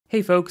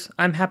Hey folks,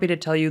 I'm happy to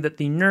tell you that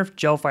the Nerf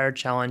Gelfire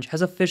challenge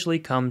has officially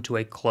come to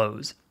a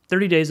close.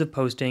 30 days of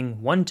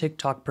posting, 1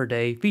 TikTok per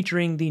day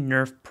featuring the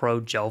Nerf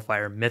Pro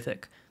Gelfire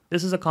Mythic.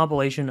 This is a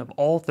compilation of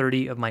all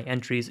 30 of my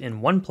entries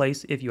in one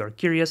place if you are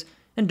curious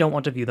and don't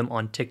want to view them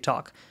on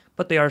TikTok,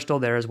 but they are still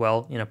there as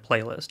well in a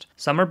playlist.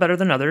 Some are better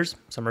than others,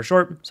 some are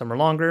short, some are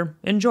longer.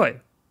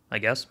 Enjoy, I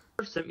guess.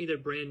 Nerf sent me their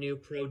brand new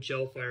Pro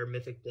Gelfire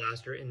Mythic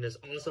Blaster in this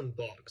awesome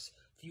box.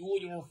 Fuel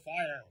your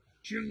fire!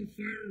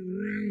 Gelfire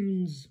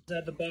rounds!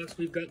 Inside the box,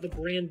 we've got the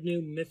brand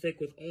new Mythic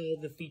with all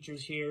the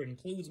features here. It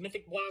includes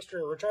Mythic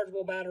Blaster,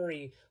 rechargeable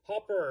battery,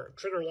 hopper,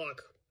 trigger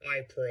lock,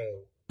 iPro.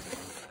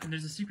 And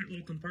there's a secret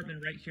little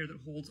compartment right here that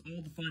holds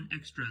all the fun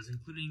extras,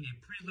 including a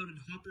preloaded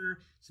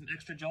hopper, some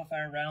extra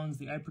Gelfire rounds,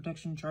 the eye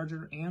protection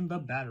charger, and the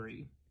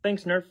battery.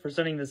 Thanks, Nerf, for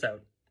sending this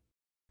out.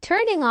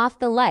 Turning off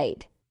the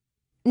light.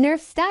 Nerf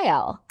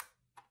style.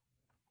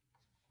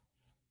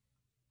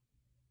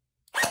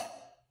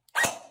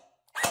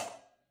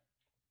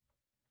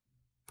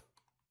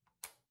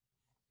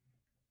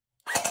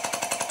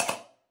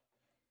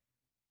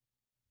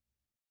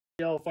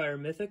 Gelfire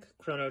Mythic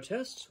chrono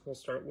test. We'll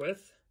start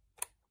with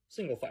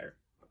single fire.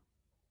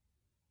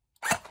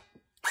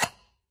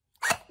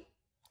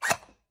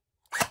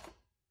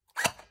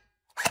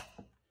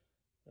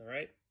 All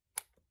right,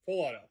 full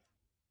auto.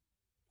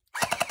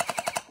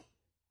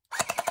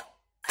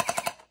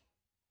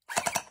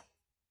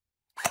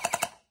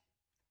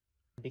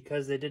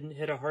 Because they didn't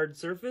hit a hard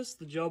surface,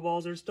 the gel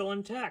balls are still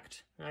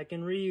intact. I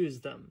can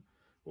reuse them.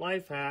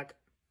 Life hack.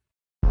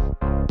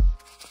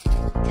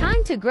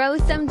 Time to grow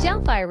some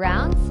Gelfire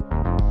rounds.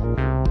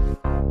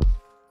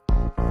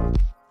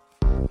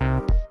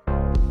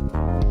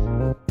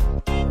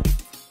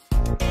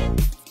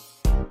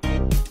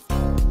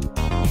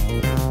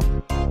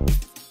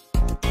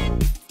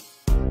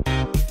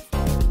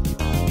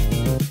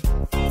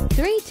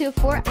 Three to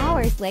 4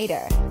 hours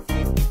later.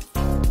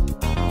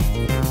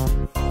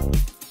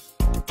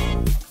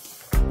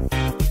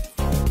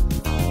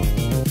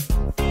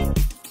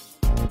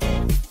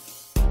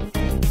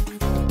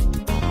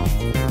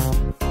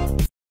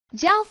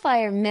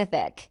 Gelfire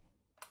Mythic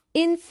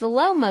in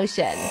slow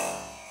motion.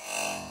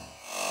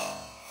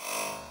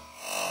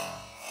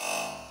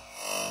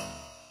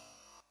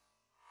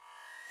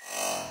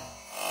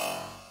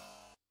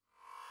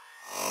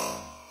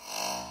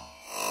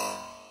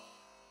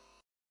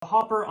 The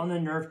hopper on the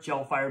Nerf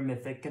Gelfire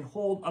Mythic can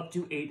hold up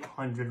to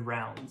 800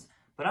 rounds,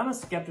 but I'm a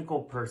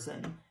skeptical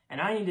person,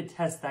 and I need to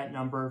test that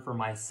number for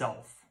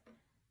myself.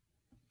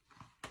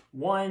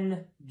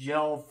 1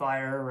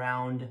 Gelfire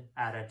round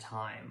at a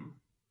time.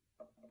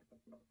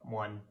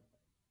 1,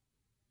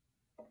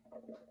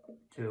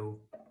 2,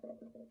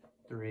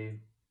 3,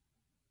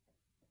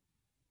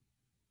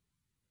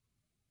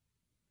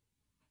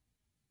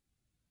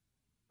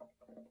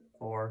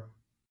 4,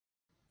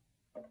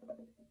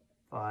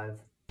 5.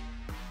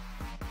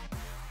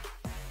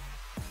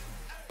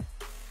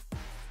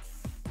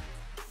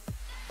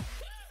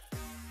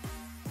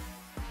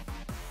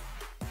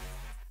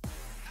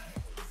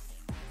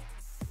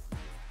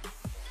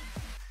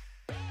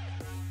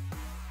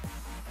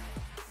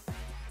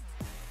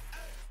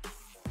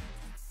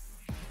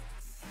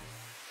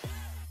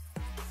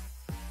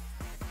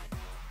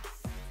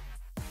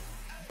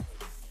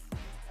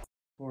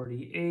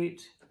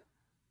 $48,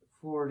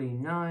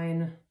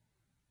 $49,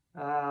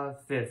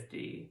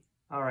 $50.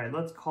 All right,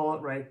 let's call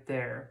it right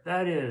there.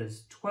 That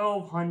is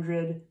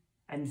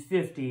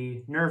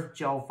 1,250 Nerf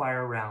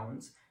Gelfire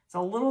rounds. It's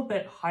a little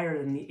bit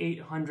higher than the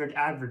 800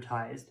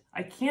 advertised.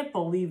 I can't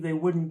believe they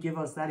wouldn't give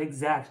us that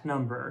exact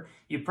number.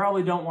 You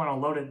probably don't want to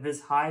load it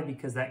this high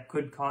because that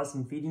could cause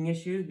some feeding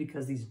issues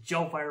because these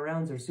Gelfire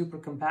rounds are super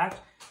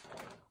compact.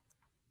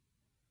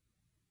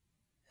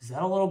 Is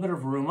that a little bit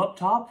of room up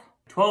top?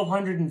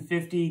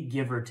 1,250,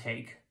 give or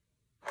take.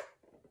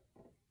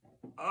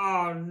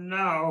 Oh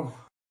no.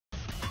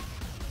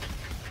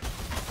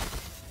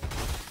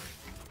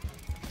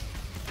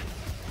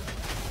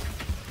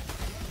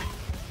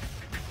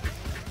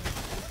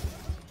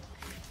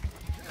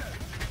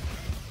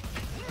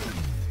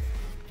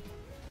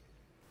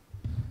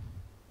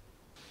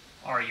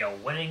 Are you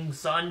winning,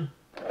 son?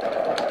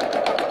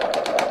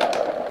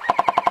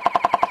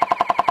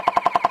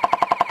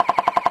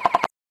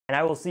 And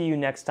I will see you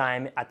next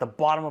time at the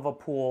bottom of a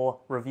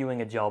pool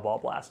reviewing a gel ball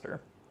blaster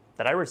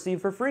that I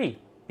received for free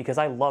because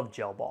I love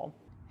gel ball.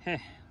 Heh,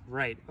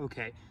 right,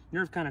 okay.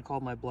 Nerf kind of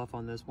called my bluff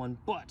on this one,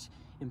 but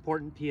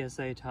important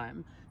PSA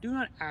time. Do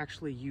not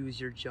actually use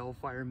your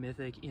Gelfire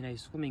Mythic in a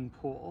swimming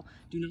pool.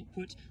 Do not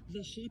put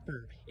the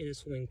hopper in a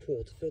swimming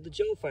pool to fill the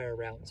Gelfire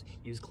rounds.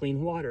 Use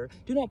clean water.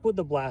 Do not put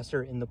the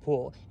blaster in the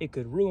pool. It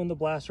could ruin the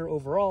blaster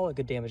overall, it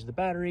could damage the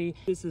battery.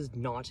 This is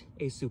not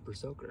a super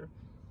soaker.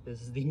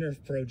 This is the Nerf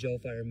Pro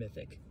Gelfire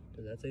Mythic.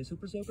 Does that say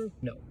Super Soaker?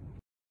 No.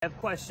 I have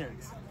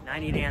questions, and I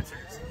need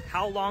answers.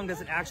 How long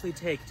does it actually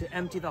take to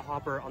empty the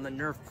hopper on the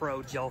Nerf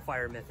Pro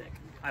Gelfire Mythic?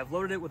 I've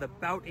loaded it with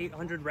about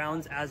 800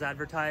 rounds as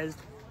advertised.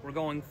 We're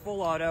going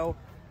full auto.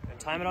 I'm gonna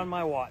time it on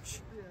my watch.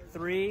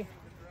 3,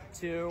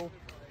 2,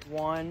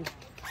 1.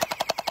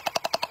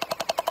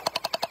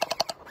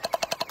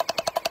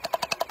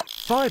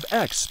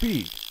 5x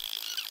speed.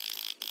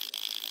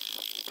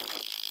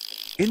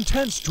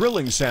 Intense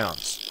drilling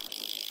sounds.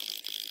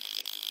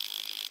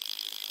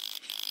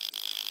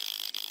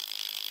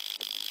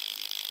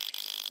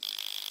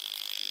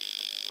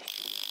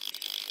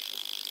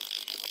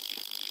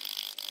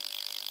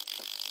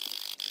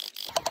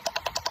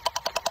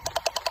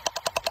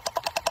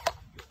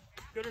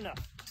 Good enough.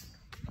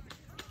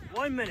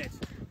 1 minute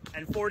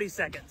and 40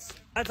 seconds.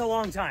 That's a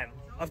long time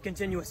of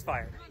continuous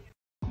fire.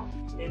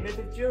 Hey,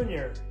 Mythic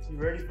Junior, you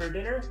ready for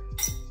dinner?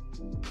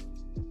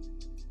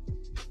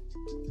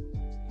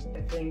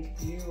 I think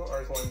you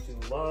are going to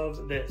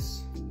love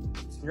this.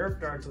 It's Nerf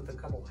darts with a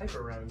couple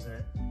hyper rounds in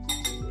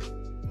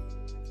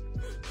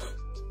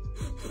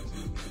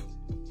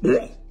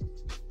it.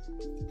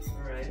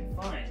 Alright,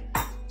 fine.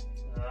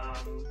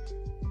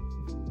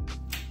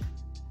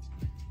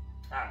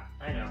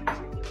 I know.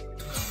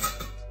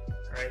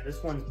 Alright,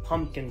 this one's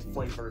pumpkin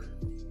flavored.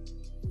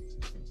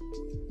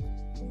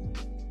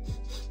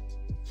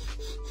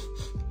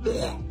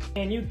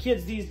 Man, you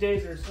kids these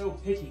days are so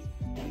picky.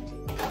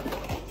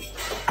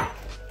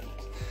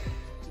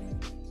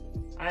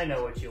 I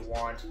know what you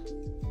want.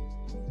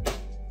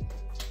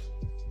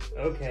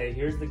 Okay,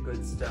 here's the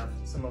good stuff.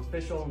 Some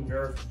official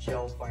Nerf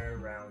Gelfire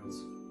rounds.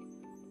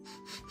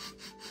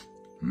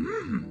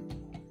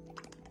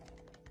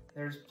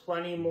 There's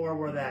plenty more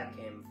where that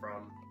came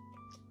from.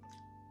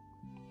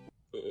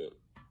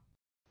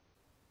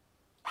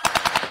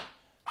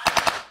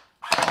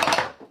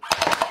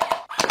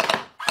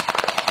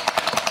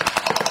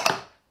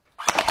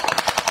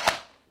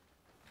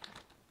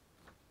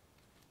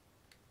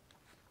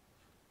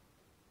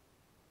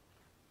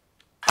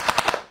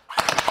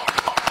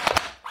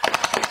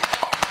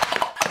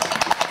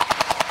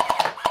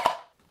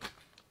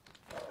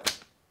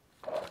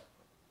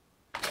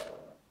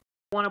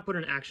 I want to put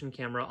an action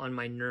camera on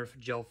my Nerf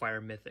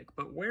Gelfire Mythic,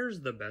 but where's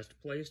the best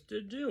place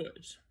to do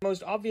it? The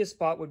most obvious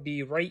spot would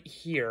be right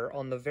here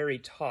on the very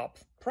top.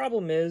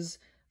 Problem is,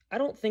 I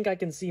don't think I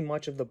can see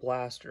much of the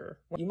blaster.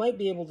 You might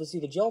be able to see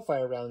the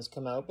Gelfire rounds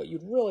come out, but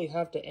you'd really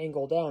have to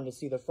angle down to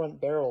see the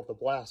front barrel of the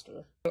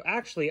blaster. So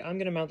actually, I'm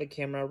going to mount the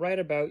camera right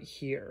about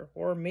here,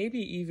 or maybe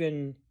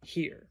even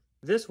here.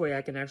 This way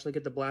I can actually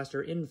get the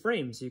blaster in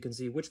frame so you can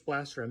see which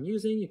blaster I'm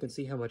using, you can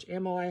see how much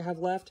ammo I have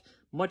left,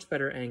 much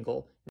better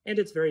angle, and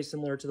it's very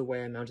similar to the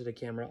way I mounted a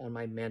camera on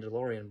my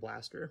Mandalorian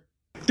blaster.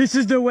 This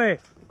is the way!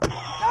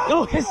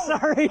 Oh,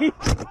 sorry!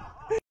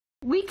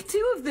 Week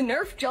 2 of the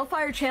Nerf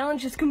Gelfire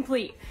Challenge is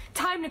complete.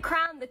 Time to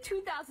crown the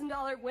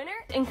 $2,000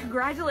 winner, and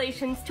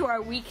congratulations to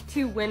our Week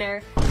 2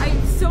 winner. I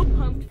am so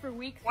pumped for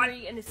Week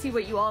 3 and to see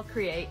what you all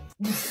create.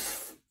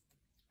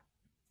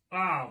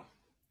 Wow.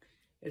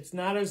 It's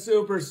not a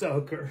super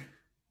soaker.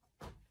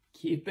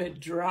 Keep it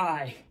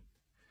dry.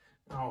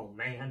 Oh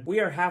man. We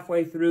are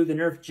halfway through the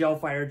Nerf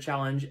Gelfire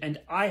Challenge,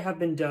 and I have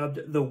been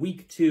dubbed the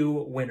Week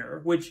 2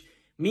 winner, which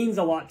means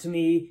a lot to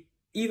me.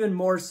 Even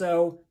more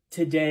so,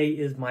 today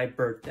is my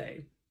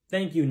birthday.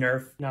 Thank you,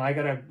 Nerf. Now I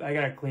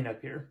gotta clean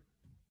up here.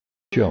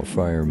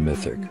 Gelfire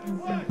Mythic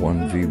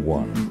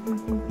 1v1.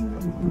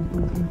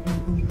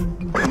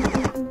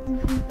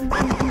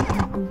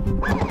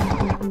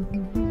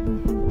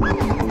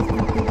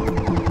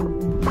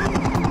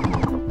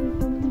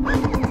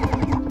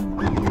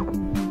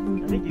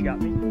 You got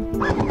me.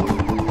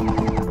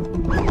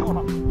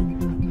 Oh.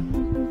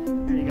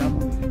 There you go.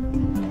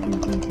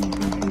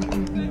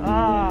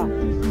 Ah,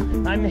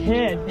 I'm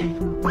hit.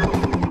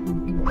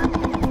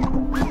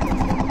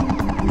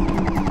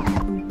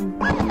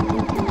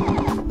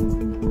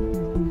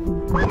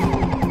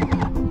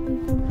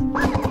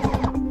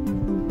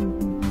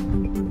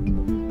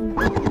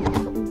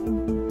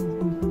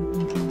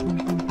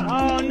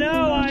 Oh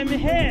no, I'm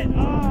hit.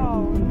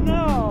 Oh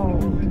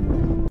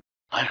no.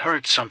 I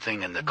heard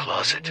something in the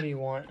closet. What do you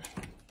want?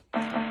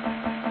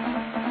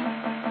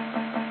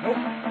 Nope.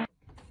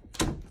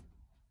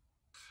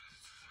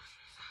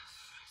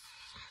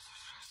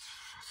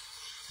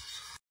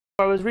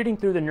 I was reading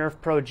through the Nerf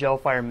Pro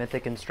Gelfire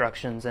Mythic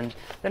instructions, and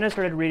then I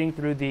started reading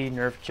through the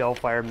Nerf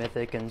Gelfire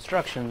Mythic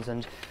instructions,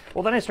 and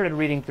well, then I started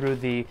reading through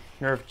the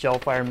Nerf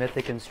Gelfire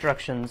Mythic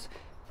instructions,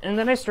 and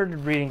then I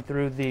started reading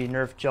through the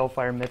Nerf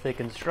Gelfire Mythic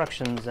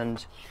instructions,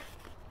 and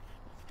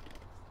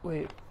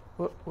wait.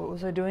 What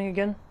was I doing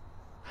again?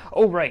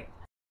 Oh, right.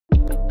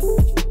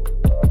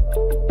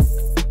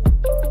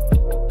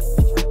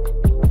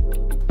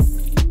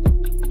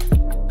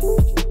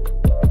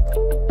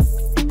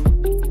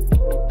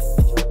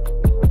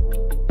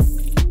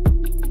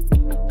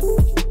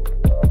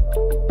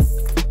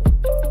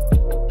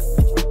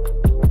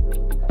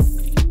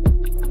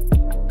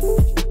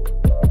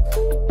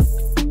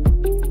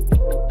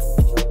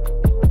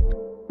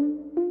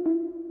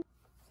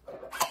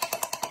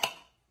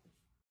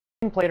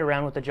 Played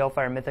around with the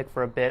Gelfire Mythic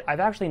for a bit,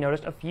 I've actually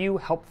noticed a few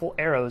helpful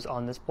arrows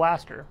on this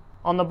blaster.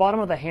 On the bottom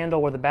of the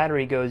handle where the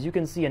battery goes, you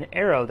can see an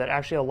arrow that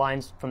actually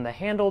aligns from the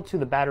handle to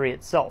the battery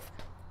itself.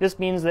 This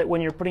means that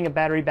when you're putting a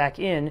battery back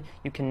in,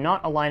 you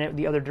cannot align it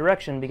the other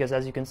direction because,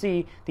 as you can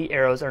see, the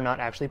arrows are not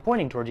actually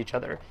pointing towards each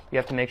other. You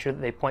have to make sure that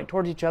they point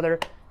towards each other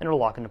and it'll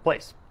lock into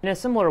place. In a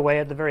similar way,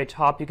 at the very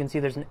top you can see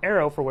there's an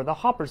arrow for where the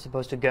hopper is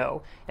supposed to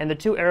go, and the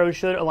two arrows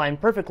should align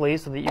perfectly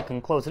so that you can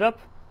close it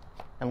up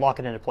and lock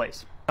it into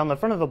place. On the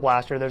front of the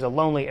blaster there's a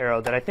lonely arrow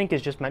that I think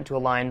is just meant to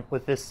align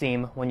with this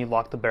seam when you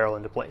lock the barrel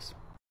into place.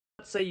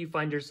 Let's say you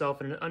find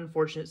yourself in an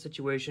unfortunate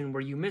situation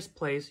where you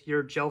misplace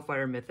your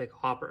Gelfire Mythic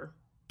hopper.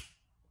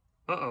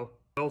 Uh-oh.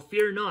 Well,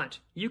 fear not.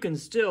 You can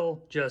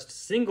still just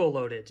single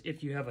load it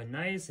if you have a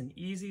nice and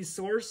easy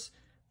source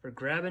for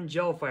grabbing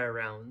Gelfire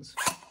rounds.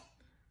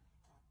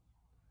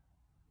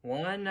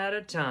 One at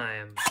a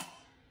time.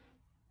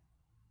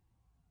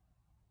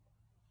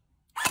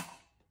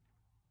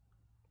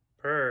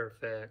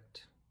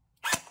 Perfect.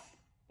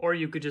 Or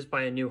you could just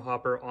buy a new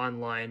hopper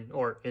online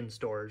or in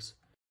stores.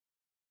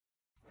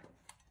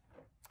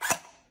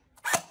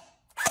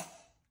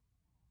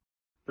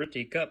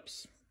 Pretty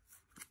cups.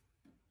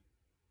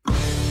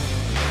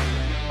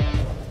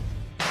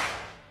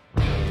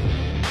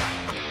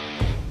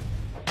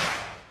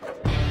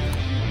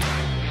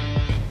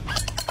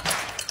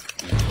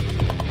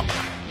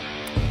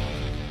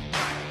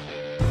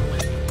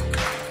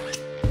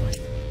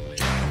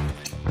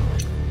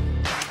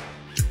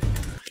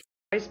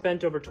 I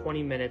spent over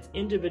 20 minutes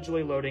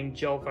individually loading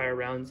Gelfire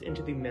rounds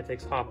into the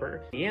Mythic's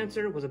hopper. The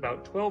answer was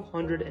about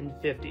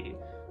 1,250.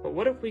 But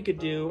what if we could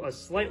do a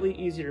slightly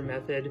easier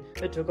method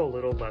that took a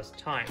little less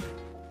time?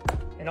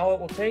 And all it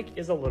will take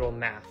is a little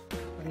math.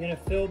 I'm going to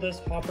fill this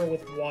hopper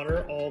with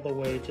water all the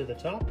way to the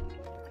top.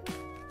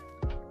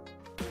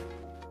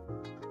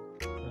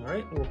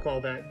 Alright, we'll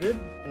call that good.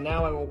 And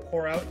now I will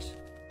pour out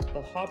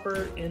the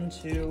hopper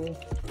into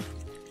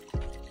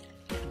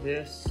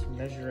this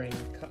measuring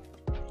cup.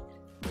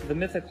 The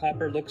Mythic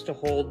hopper looks to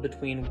hold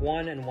between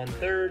 1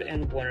 1/3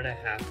 and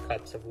 1.5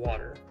 cups of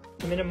water.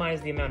 To minimize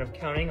the amount of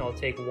counting, I'll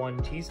take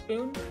 1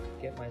 teaspoon,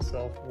 get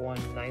myself one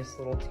nice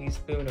little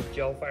teaspoon of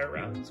Gelfire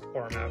rounds,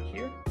 pour them out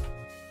here.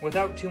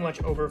 Without too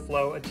much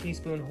overflow, a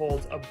teaspoon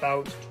holds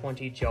about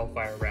 20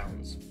 Gelfire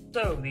rounds.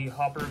 So the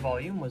hopper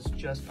volume was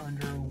just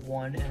under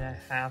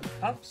 1.5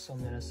 cups, so I'm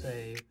going to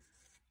say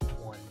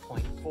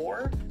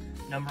 1.4.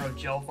 Number of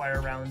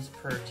Gelfire rounds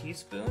per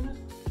teaspoon,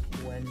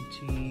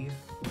 20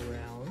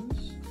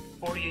 rounds.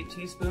 48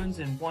 teaspoons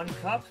in 1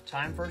 cup.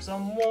 Time for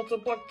some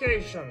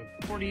multiplication.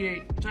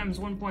 48 times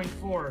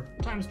 1.4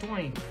 times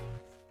 20.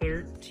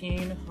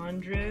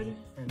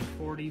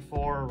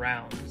 1,344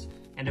 rounds.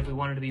 And if we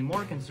wanted to be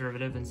more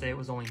conservative and say it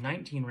was only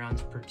 19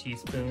 rounds per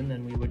teaspoon,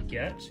 then we would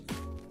get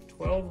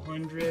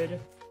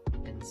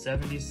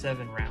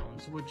 1,277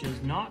 rounds, which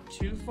is not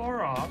too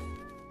far off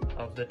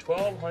of the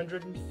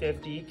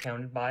 1,250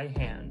 counted by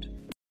hand.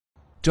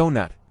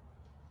 Donut.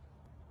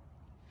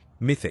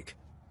 Mythic.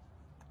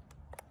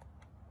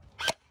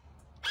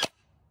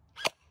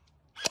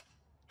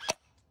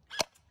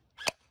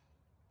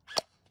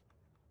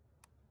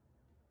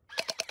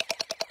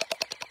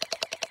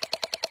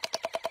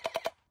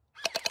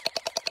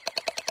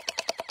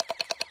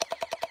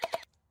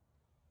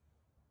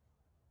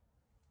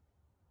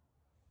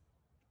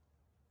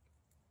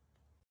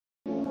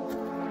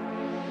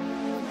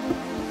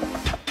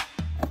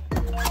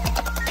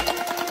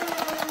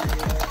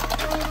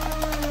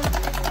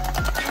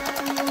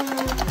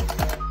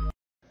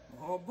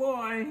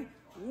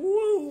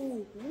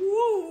 Woo!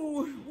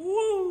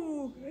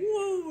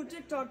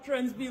 TikTok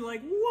trends be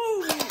like,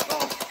 woo!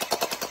 Oh.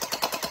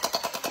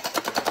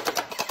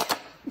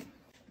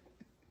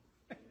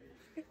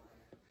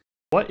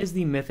 What is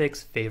the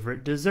Mythic's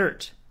favorite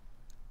dessert?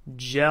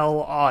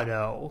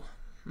 Gel-Auto.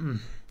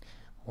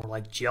 More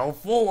like Gel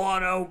Full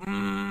Auto.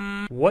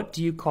 What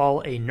do you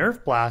call a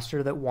Nerf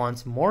blaster that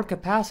wants more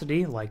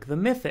capacity like the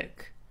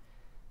Mythic?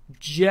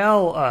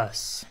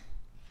 Gel-Us.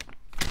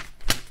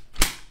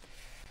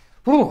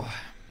 Whew.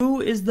 Who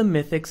is the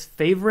Mythic's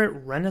favorite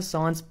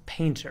Renaissance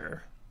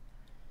painter?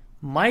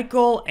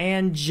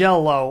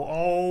 Michelangelo.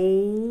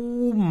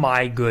 Oh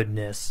my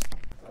goodness.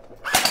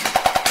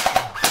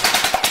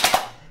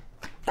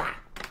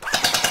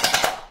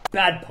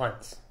 Bad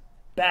puns.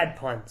 Bad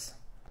puns.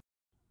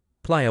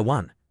 Player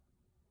 1.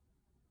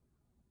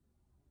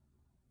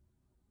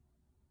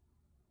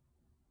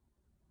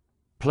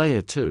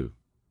 Player 2.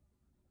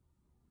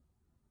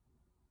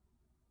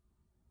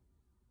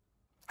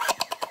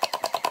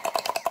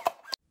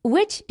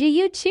 Which do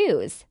you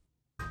choose?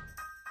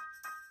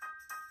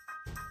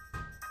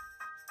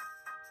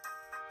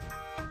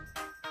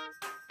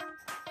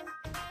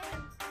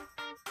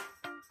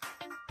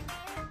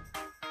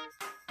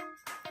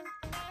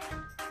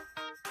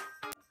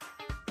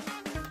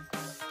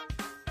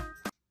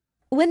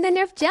 When the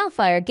Nerf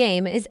Gelfire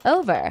game is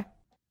over.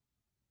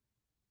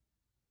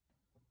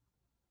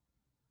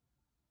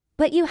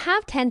 But you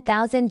have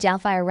 10,000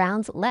 Gelfire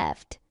rounds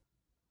left.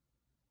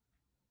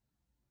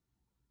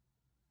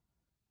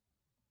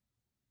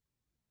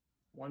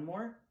 One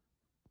more?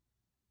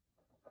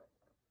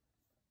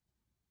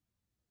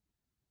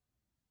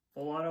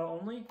 Full auto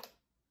only?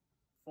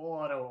 Full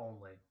auto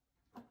only.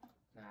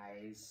 Nah.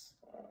 guys.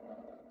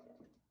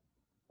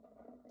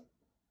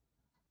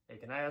 Hey,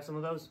 can I have some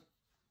of those?